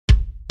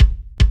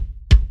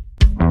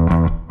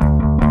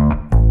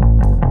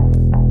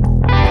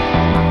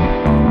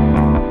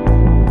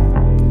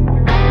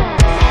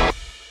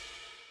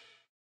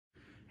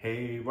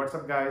What's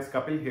up guys,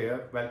 Kapil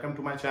here. Welcome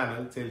to my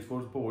channel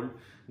Salesforce Bold.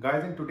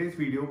 Guys, in today's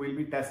video we'll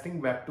be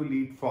testing web to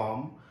lead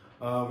form.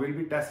 We'll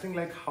be testing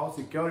like how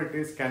secure it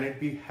is, can it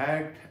be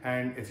hacked,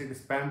 and is it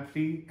spam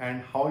free,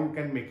 and how you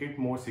can make it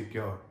more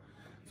secure.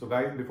 So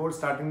guys, before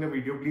starting the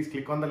video, please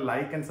click on the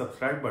like and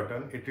subscribe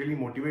button. It really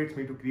motivates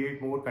me to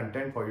create more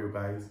content for you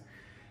guys.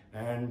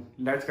 And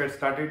let's get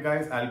started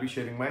guys. I'll be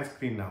sharing my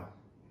screen now.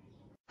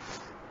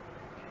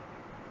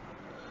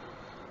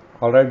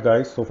 Alright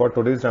guys, so for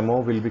today's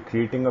demo we'll be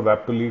creating a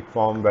web to lead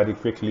form very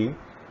quickly.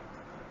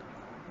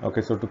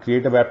 Okay, so to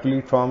create a web to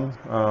lead form,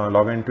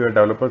 log into your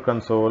developer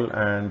console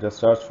and just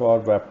search for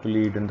web to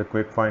lead in the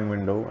quick find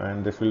window,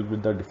 and this will be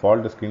the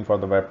default screen for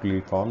the web to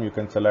lead form. You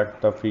can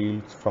select the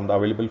fields from the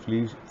available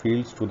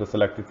fields to the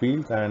selected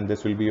fields, and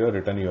this will be your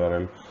return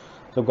URL.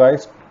 So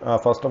guys,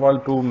 first of all,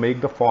 to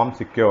make the form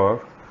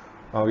secure,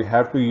 we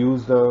have to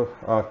use the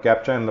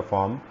CAPTCHA in the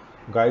form.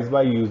 Guys,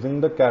 by using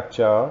the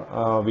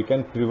CAPTCHA, we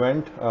can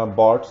prevent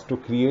bots to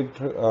create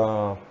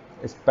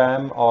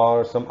spam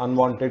or some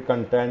unwanted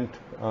content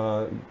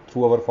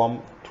through our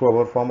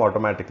form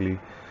automatically.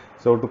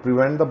 So to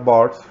prevent the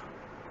bots,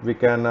 we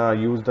can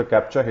use the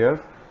CAPTCHA here.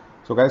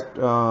 So guys,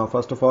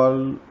 first of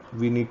all,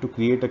 we need to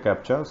create a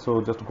CAPTCHA.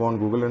 So just go on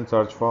Google and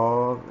search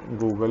for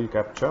Google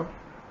CAPTCHA.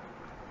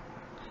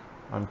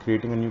 I'm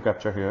creating a new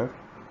CAPTCHA here.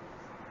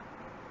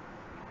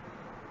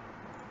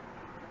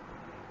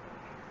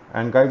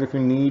 And guys, if you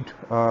need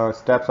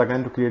steps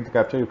again to create the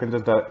CAPTCHA, you can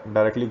just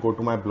directly go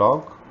to my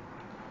blog.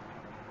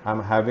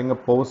 I'm having a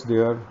post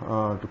there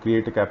to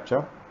create a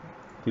CAPTCHA.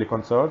 Click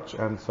on search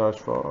and search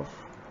for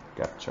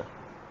CAPTCHA.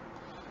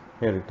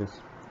 Here it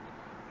is.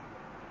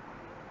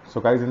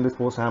 So guys, in this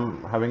post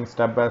I'm having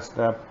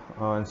step-by-step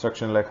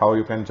instruction like how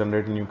you can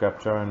generate a new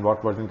CAPTCHA and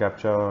what version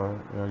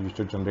CAPTCHA you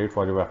should generate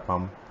for your web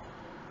form.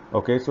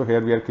 Okay, so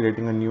here we are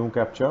creating a new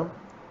CAPTCHA.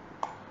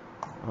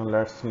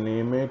 Let's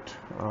name it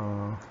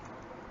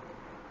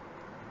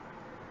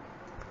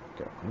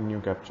new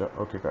CAPTCHA.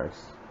 Okay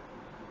guys,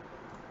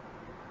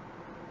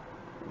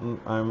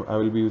 I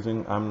will be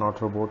using I'm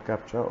not robot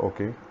CAPTCHA.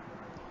 Okay,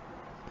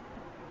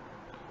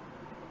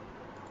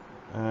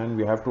 and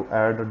we have to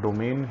add a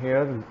domain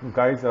here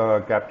guys.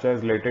 CAPTCHA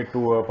is related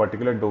to a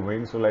particular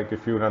domain, so like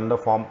if you run the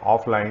form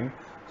offline,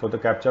 so the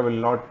CAPTCHA will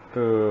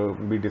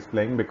not be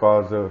displaying,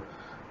 because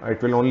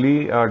it will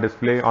only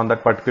display on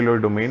that particular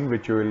domain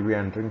which you will be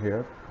entering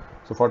here.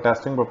 So for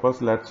testing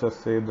purpose, let's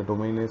just say the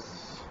domain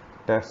is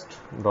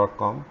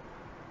test.com.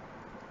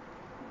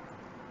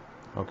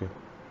 Okay,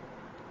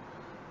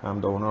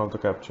 I'm the owner of the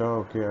CAPTCHA.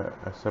 Okay,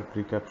 accept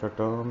reCAPTCHA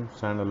terms,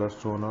 send alerts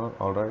to owner.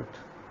 All right.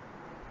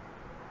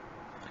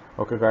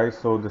 Okay guys,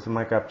 so this is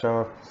my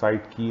CAPTCHA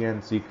site key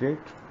and secret.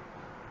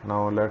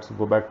 Now let's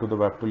go back to the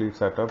web to lead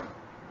setup.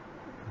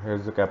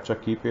 Here's the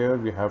CAPTCHA key pair.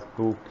 We have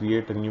to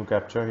create a new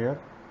CAPTCHA here.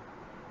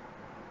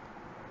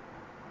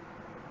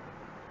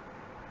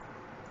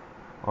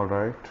 All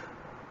right.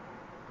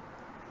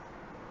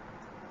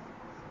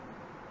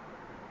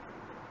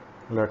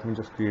 Let me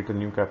just create a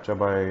new CAPTCHA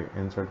by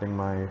inserting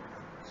my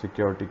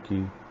security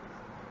key.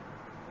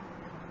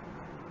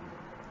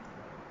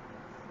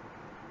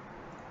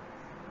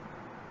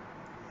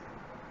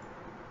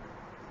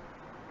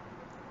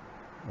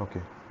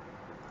 Okay,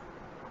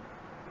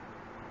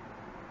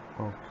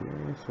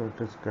 so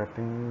it is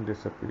getting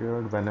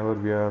disappeared whenever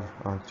we are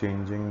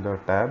changing the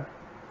tab.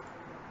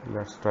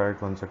 Let's try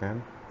it once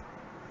again.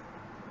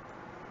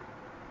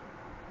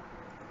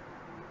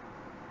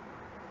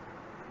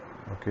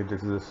 Okay,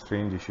 this is a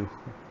strange issue.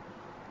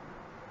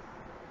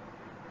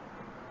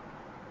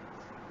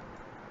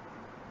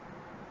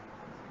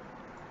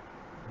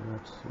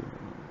 Let's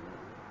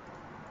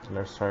see.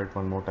 Let's try it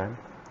one more time.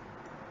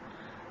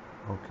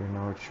 Okay,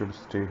 now it should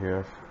stay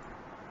here.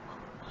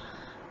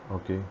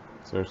 Okay,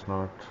 so it's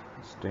not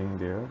staying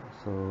there.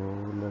 So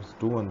let's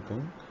do one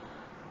thing.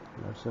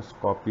 Let's just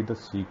copy the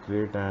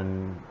secret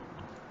and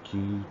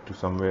key to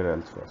somewhere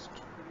else first.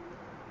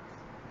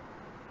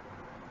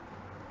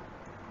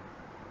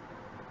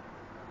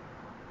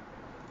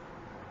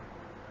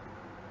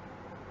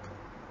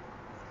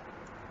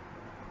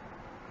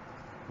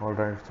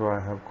 Alright, so I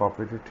have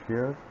copied it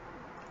here.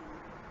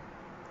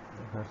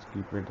 Let's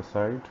keep it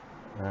aside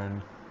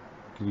and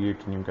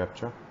create a new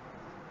CAPTCHA.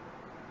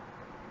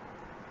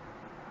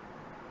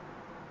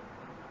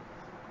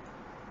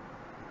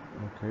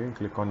 Okay,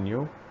 click on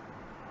new.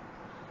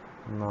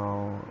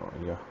 Now,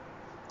 yeah,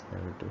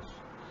 here it is.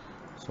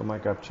 So my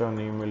CAPTCHA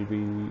name will be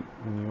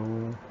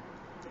new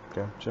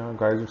CAPTCHA.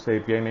 Guys, it's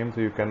API name, so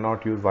you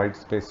cannot use white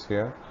space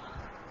here.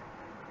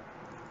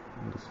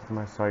 This is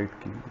my site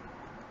key.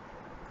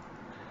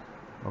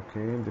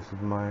 Okay, this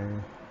is my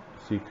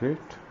secret.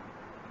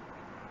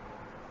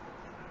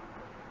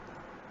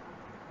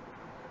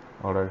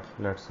 Alright,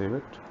 let's save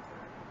it.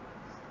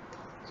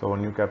 So a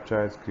new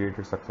CAPTCHA is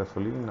created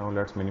successfully. Now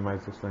let's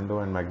minimize this window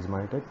and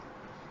maximize it.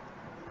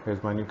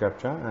 Here's my new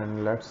CAPTCHA,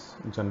 and let's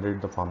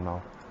generate the form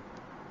now.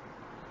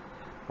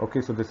 Okay,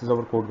 so this is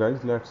our code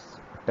guys. Let's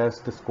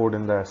test this code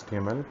in the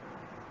HTML.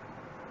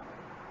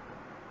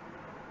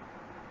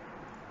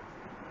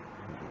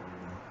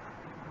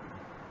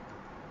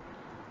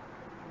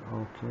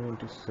 Okay,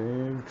 it is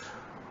saved.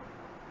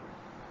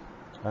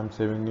 I'm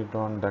saving it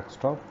on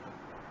desktop.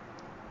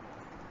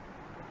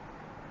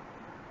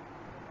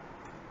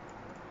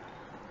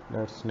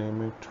 Let's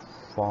name it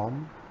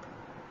form.html.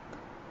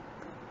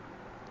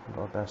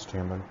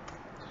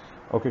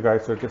 Okay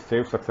guys, so it is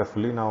saved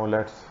successfully. Now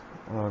let's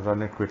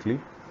run it quickly.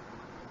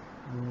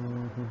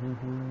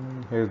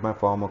 Here's my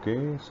form.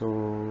 Okay,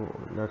 so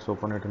let's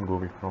open it in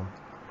Google Chrome.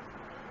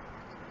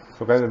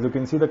 So guys, as you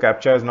can see, the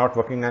CAPTCHA is not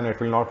working, and it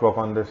will not work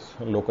on this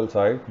local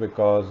site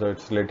because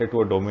it's related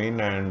to a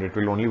domain and it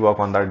will only work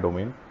on that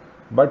domain.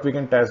 But we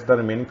can test the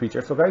remaining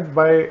features. So guys,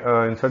 by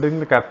inserting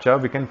the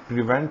CAPTCHA, we can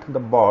prevent the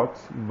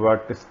bots,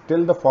 but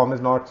still the form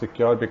is not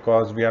secure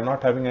because we are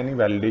not having any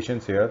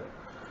validations here.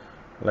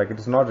 Like, it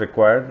is not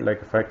required.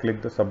 Like, if I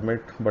click the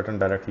submit button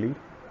directly,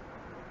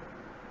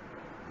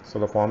 so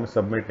the form is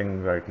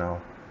submitting right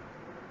now.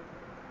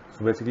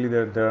 So basically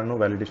there are no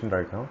validation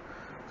right now.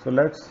 So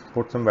let's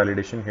put some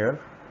validation here.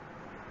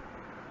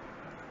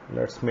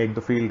 Let's make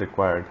the field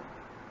required.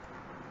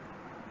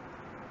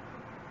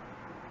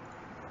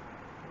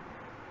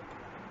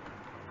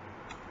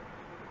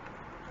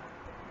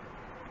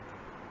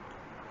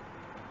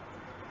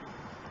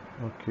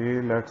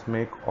 Okay, let's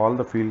make all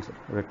the fields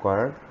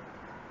required.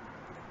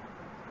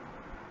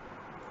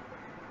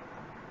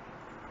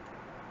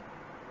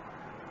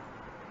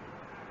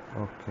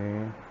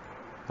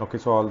 Okay,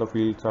 so all the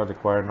fields are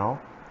required now.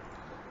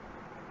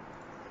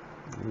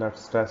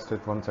 Let's test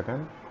it once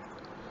again.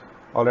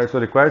 Alright, so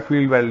required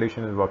field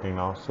validation is working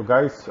now. So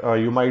guys,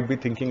 you might be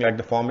thinking like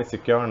the form is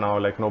secure now,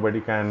 like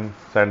nobody can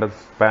send us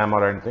spam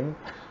or anything,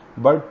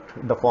 but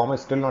the form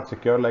is still not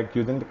secure. Like,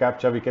 using the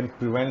CAPTCHA, we can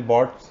prevent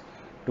bots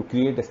to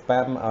create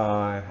spam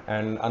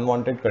and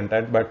unwanted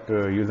content, but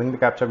using the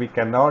CAPTCHA, we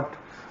cannot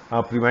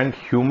prevent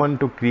human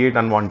to create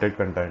unwanted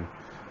content.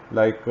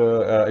 Like,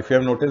 if you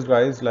have noticed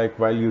guys, like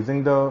while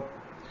using the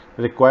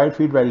required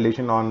field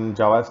validation on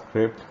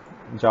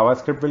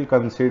JavaScript will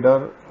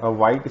consider a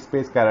white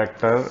space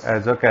character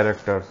as a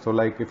character. So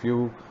like, if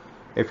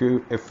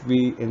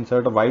we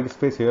insert a white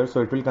space here, so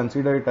it will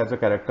consider it as a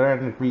character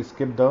and it will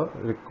skip the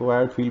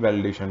required field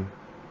validation.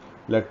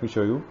 Let me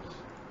show you.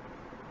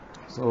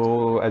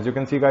 So as you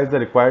can see guys, the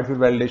required field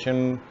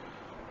validation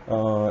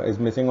is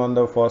missing on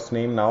the first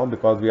name now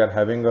because we are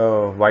having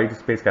a white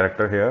space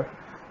character here.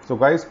 So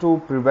guys,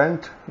 to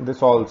prevent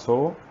this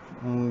also,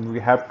 we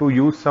have to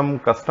use some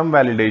custom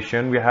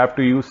validation. We have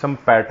to use some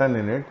pattern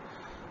in it.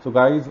 So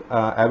guys,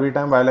 every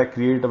time while I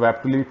create a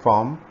web to lead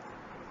form,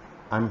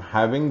 I'm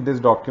having this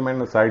document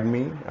beside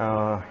me.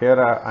 Here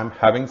I'm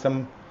having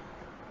some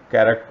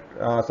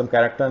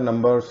character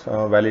numbers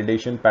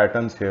validation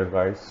patterns here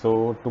guys.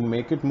 So to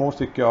make it more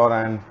secure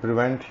and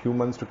prevent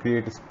humans to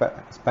create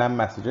spam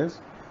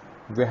messages,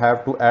 we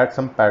have to add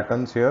some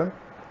patterns here.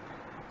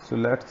 So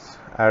let's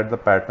add the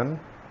pattern.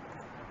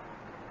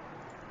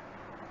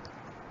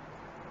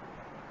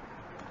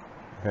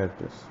 Here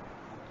it is.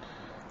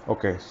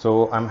 Okay,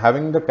 so I'm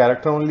having the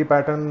character only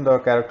pattern, the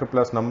character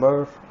plus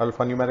number,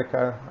 alphanumeric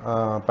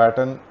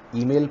pattern,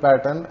 email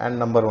pattern, and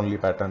number only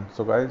pattern.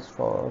 So guys,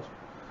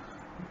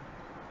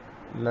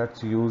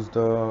 let's use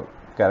the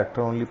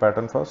character only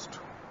pattern first.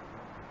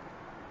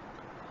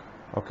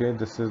 Okay,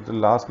 this is the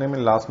last name,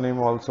 and last name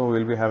also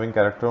will be having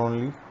character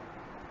only.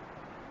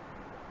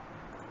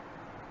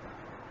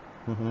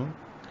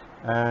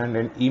 And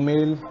in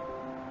email,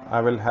 I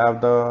will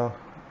have the,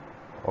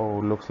 oh,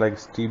 looks like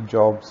Steve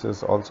Jobs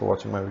is also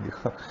watching my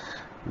video.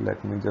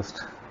 Let me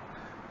just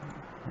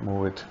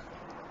move it.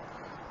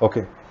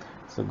 Okay,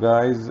 so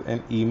guys,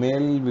 in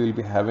email we will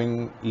be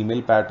having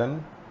email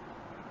pattern.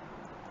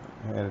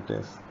 Here it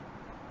is.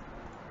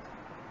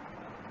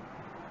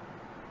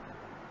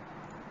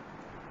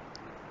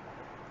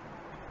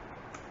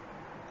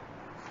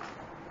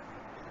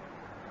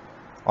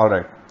 All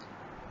right,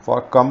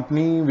 for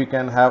company we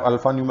can have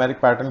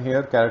alphanumeric pattern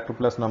here, character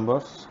plus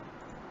numbers.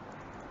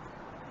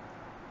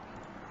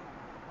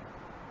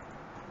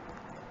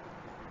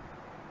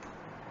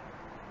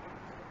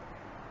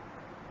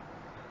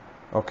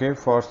 Okay,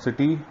 for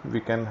city we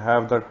can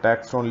have the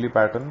text only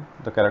pattern,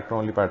 the character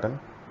only pattern.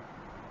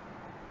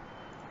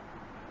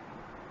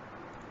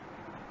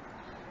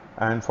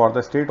 And for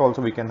the state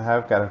also we can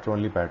have character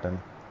only pattern.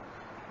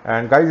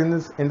 And guys,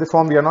 in this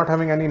form we are not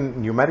having any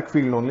numeric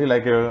field only,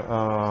 like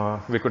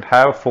we could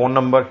have phone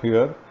number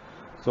here.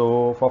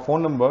 So for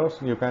phone numbers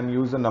you can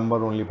use the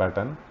number only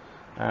pattern.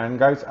 And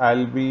guys,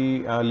 I'll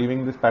be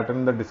leaving this pattern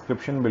in the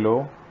description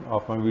below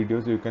of my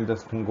videos. You can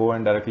just go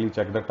and directly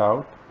check that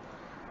out.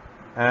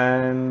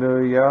 And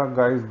yeah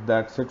guys,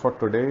 that's it for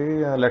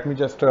today. Let me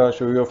just show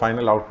you a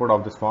final output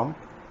of this form.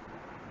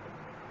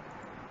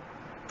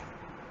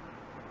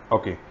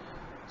 Okay,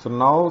 so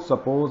now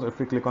suppose if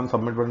we click on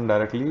submit button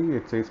directly,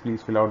 it says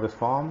please fill out this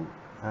form.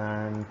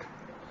 And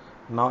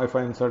now if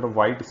I insert a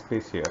white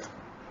space here,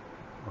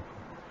 okay,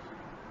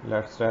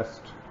 let's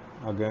test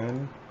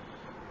again.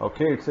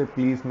 Okay, it says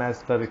please match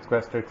the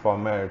requested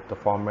format. The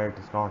format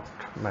is not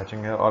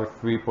matching here. Or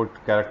if we put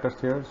characters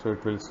here, so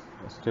it will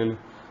still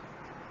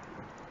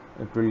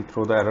it will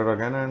throw the error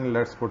again, and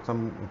let's put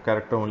some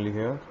character only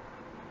here.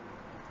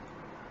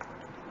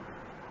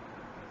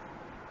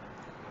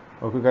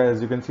 Okay guys,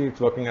 as you can see, it's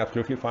working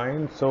absolutely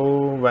fine.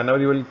 So whenever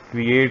you will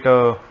create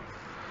a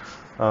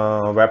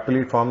web to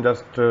lead form,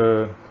 just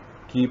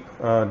keep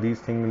these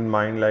things in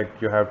mind, like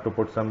you have to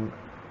put some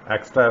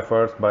extra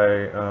efforts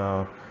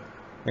by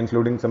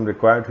including some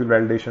required field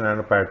validation and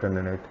a pattern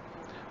in it.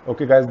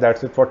 Okay guys,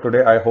 that's it for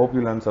today. I hope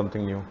you learned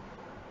something new.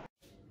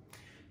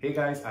 Hey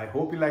guys, I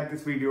hope you like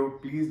this video.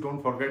 Please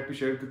don't forget to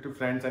share it with your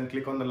friends and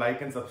click on the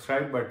like and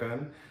subscribe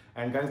button.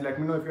 And guys, let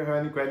me know if you have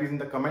any queries in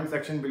the comment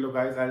section below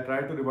guys. I'll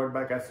try to revert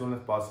back as soon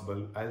as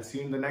possible. I'll see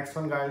you in the next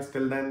one guys.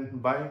 Till then,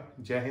 bye.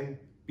 Jai Hind.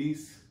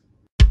 Peace.